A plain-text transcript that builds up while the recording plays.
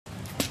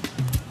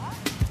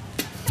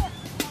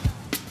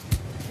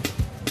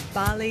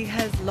Bali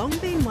has long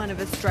been one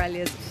of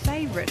Australia's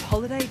favourite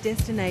holiday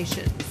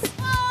destinations.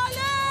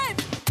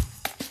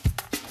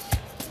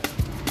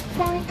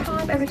 Flying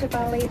time over to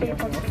Bali be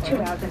approximately 2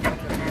 hours and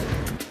 20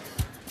 minutes.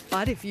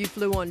 But if you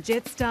flew on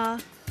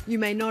Jetstar, you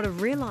may not have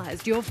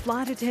realised your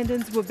flight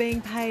attendants were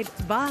being paid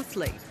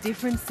vastly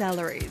different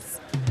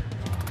salaries.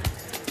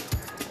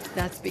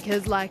 That's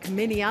because, like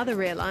many other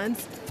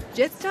airlines,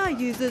 Jetstar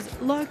uses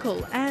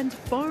local and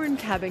foreign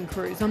cabin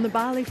crews on the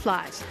Bali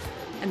flight,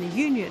 and the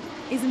union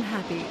isn't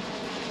happy.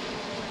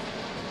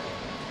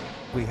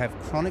 We have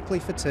chronically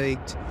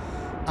fatigued,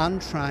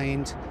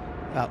 untrained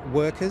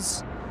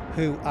workers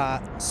who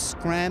are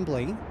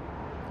scrambling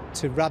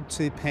to rub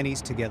two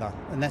pennies together,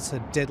 and that's a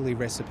deadly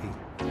recipe.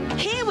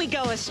 Here we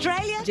go,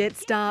 Australia!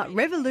 Jetstar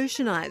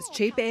revolutionised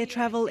cheap air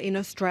travel in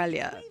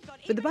Australia,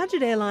 but the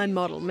budget airline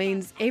model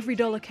means every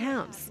dollar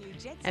counts.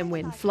 And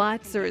when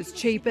flights are as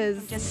cheap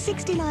as Just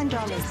 $69.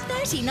 Just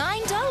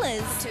 $39.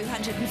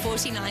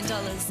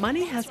 $249.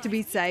 money has to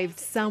be saved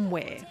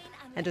somewhere,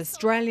 and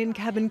Australian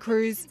cabin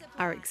crews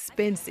are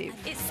expensive.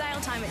 It's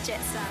sale time at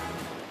Jetstar.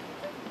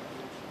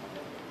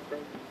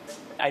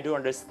 I do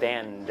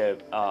understand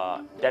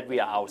that we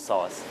are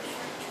outsourced.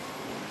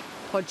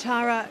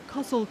 Podchara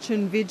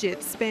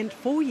Kosulchun-Vijit spent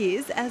 4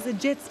 years as a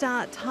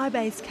Jetstar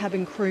Thai-based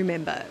cabin crew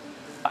member.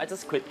 I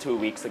just quit 2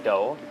 weeks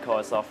ago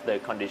because of the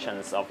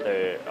conditions of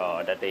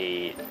that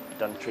they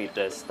don't treat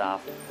the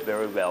staff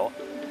very well.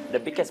 The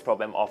biggest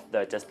problem of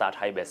the Jetstar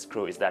Thai-based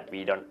crew is that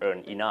we don't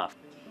earn enough.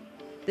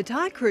 The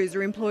Thai crews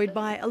are employed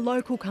by a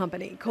local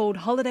company called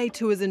Holiday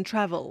Tours and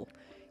Travel.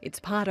 It's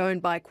part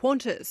owned by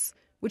Qantas,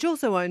 which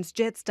also owns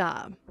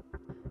Jetstar.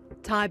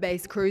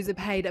 Thai-based crews are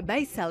paid a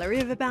base salary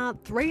of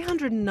about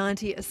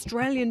 $390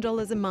 Australian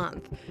a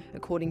month,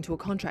 according to a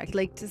contract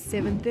leaked to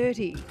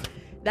 730.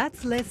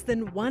 That's less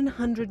than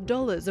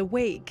 $100 a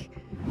week.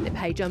 Their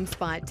pay jumps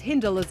by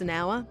 $10 an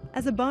hour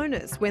as a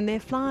bonus when they're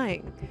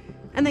flying.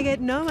 And they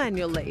get no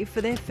annual leave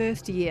for their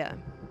first year.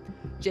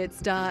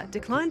 Jetstar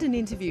declined an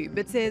interview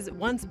but says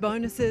once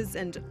bonuses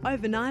and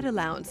overnight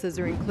allowances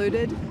are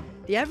included,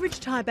 the average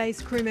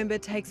Thai-based crew member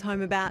takes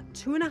home about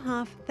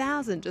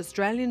 $2,500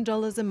 Australian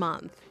a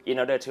month. In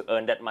order to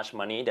earn that much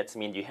money, that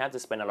means you have to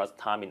spend a lot of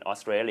time in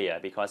Australia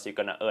because you're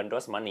going to earn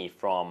those money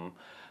from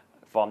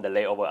the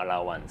layover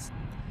allowance.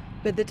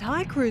 But the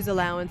Thai crew's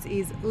allowance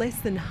is less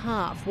than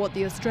half what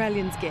the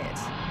Australians get.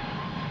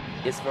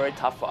 It's very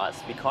tough for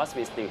us because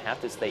we still have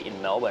to stay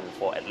in Melbourne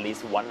for at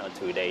least 1 or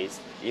 2 days.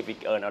 If we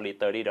earn only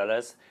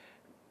 $30,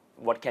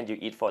 what can you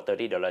eat for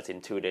 $30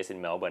 in 2 days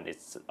in Melbourne?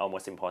 It's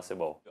almost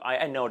impossible.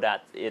 I know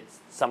that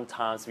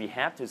sometimes we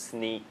have to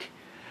sneak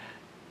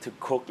to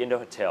cook in the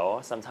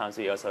hotel. Sometimes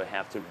we also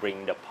have to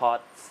bring the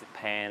pots,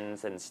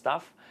 pans and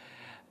stuff.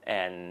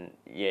 And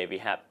yeah,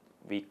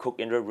 we cook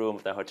in the room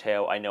of the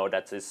hotel. I know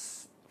that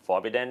is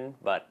forbidden,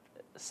 but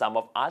some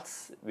of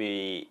us,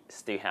 we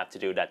still have to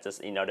do that just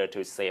in order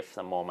to save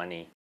some more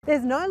money.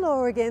 There's no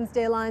law against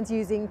airlines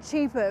using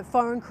cheaper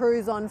foreign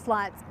crews on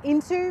flights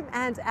into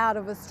and out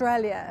of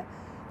Australia.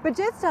 But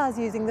Jetstar's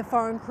using the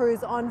foreign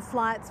crews on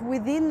flights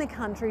within the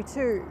country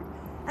too.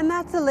 And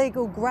that's a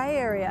legal grey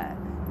area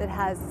that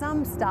has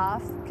some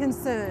staff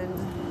concerned.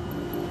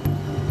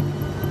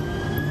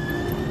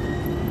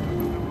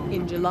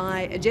 In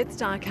July, a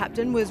Jetstar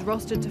captain was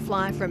rostered to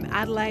fly from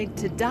Adelaide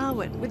to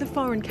Darwin with a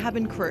foreign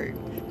cabin crew.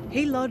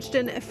 He lodged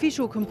an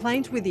official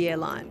complaint with the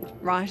airline,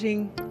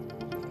 writing,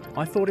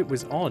 I thought it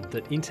was odd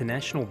that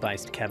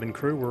international-based cabin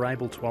crew were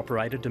able to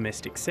operate a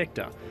domestic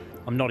sector.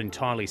 I'm not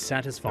entirely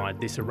satisfied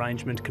this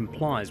arrangement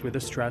complies with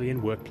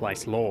Australian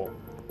workplace law.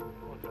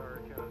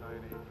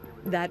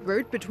 That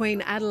route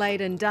between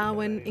Adelaide and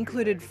Darwin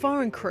included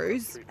foreign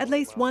crews at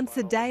least once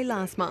a day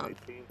last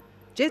month.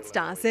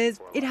 Jetstar says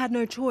it had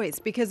no choice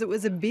because it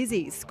was a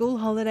busy school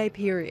holiday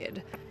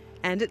period.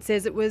 And it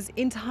says it was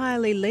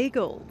entirely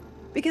legal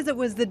because it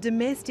was the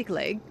domestic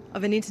leg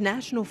of an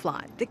international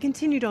flight that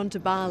continued on to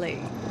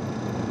Bali.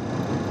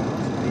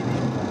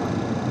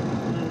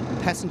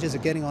 Passengers are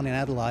getting on in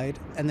Adelaide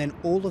and then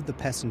all of the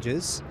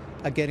passengers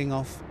are getting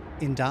off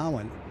in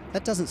Darwin.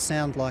 That doesn't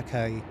sound like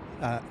an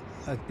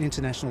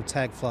international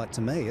tag flight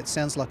to me. It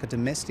sounds like a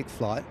domestic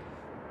flight.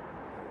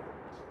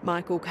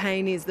 Michael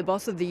Cain is the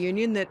boss of the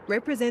union that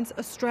represents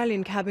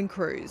Australian cabin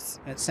crews.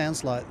 It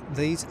sounds like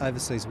these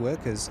overseas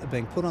workers are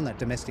being put on that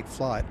domestic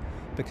flight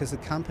because the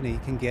company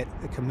can get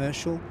a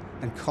commercial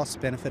and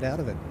cost benefit out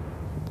of it.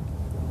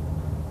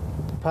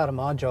 Part of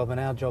my job and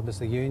our job as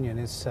the union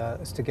is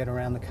to get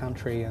around the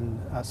country and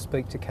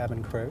speak to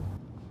cabin crew.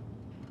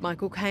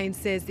 Michael Cain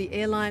says the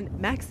airline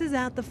maxes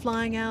out the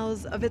flying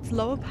hours of its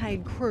lower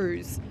paid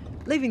crews,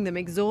 leaving them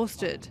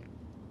exhausted.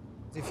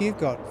 If you've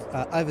got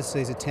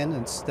overseas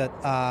attendants that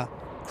are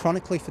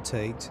chronically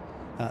fatigued,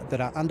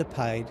 that are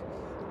underpaid,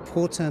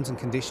 poor terms and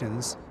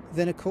conditions,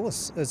 then of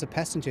course, as a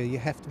passenger, you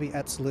have to be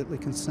absolutely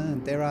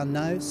concerned. There are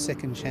no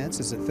second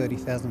chances at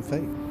 30,000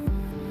 feet.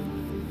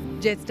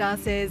 Jetstar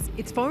says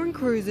its foreign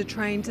crews are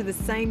trained to the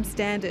same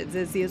standards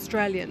as the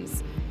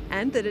Australians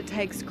and that it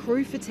takes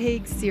crew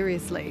fatigue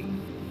seriously.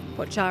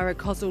 Pochara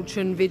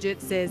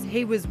Kosul-Chunvijit says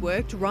he was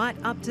worked right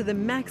up to the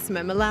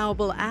maximum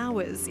allowable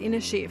hours in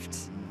a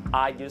shift.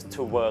 I used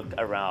to work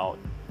around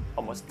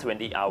almost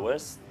 20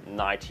 hours,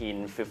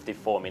 19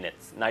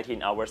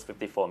 hours,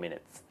 54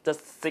 minutes.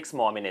 Just 6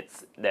 more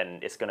minutes, then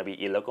it's going to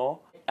be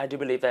illegal. I do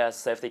believe there's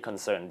safety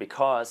concern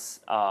because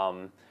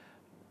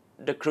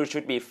the crew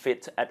should be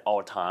fit at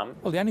all times.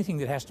 Well, the only thing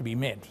that has to be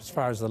met as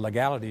far as the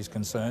legality is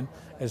concerned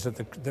is that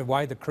the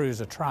way the crews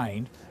are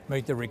trained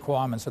meet the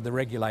requirements of the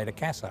regulator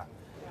CASA.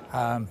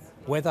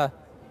 Whether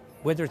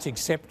it's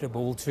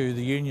acceptable to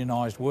the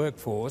unionised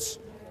workforce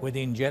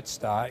within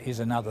Jetstar is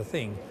another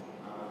thing.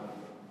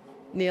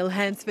 Neil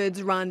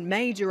Hansford's run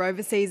major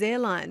overseas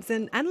airlines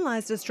and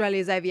analysed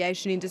Australia's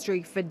aviation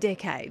industry for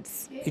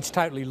decades. It's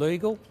totally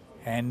legal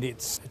and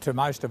it's, to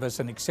most of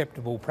us, an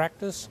acceptable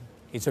practice.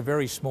 It's a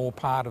very small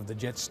part of the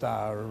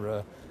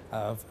Jetstar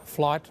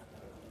flight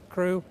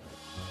crew.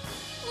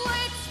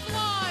 Let's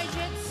fly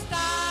Jetstar!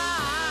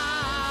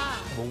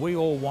 Well, we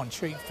all want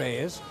cheap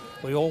fares.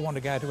 We all want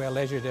to go to our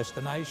leisure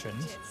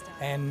destinations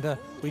and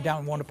we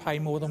don't want to pay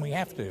more than we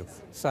have to.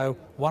 So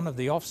one of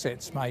the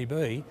offsets may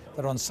be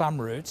that on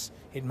some routes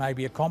it may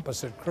be a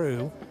composite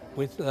crew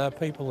with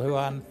people who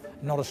are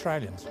not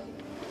Australians.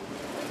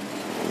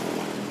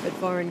 But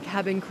foreign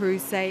cabin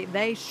crews say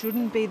they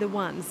shouldn't be the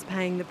ones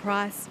paying the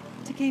price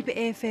to keep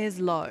airfares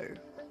low.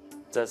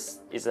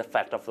 Just it's a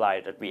fact of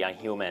life that we are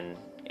human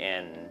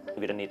and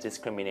we don't need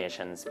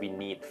discriminations. We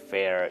need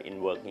fair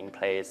in working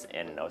place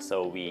and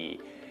also we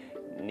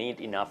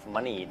need enough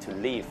money to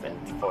live and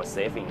for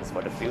savings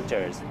for the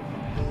futures.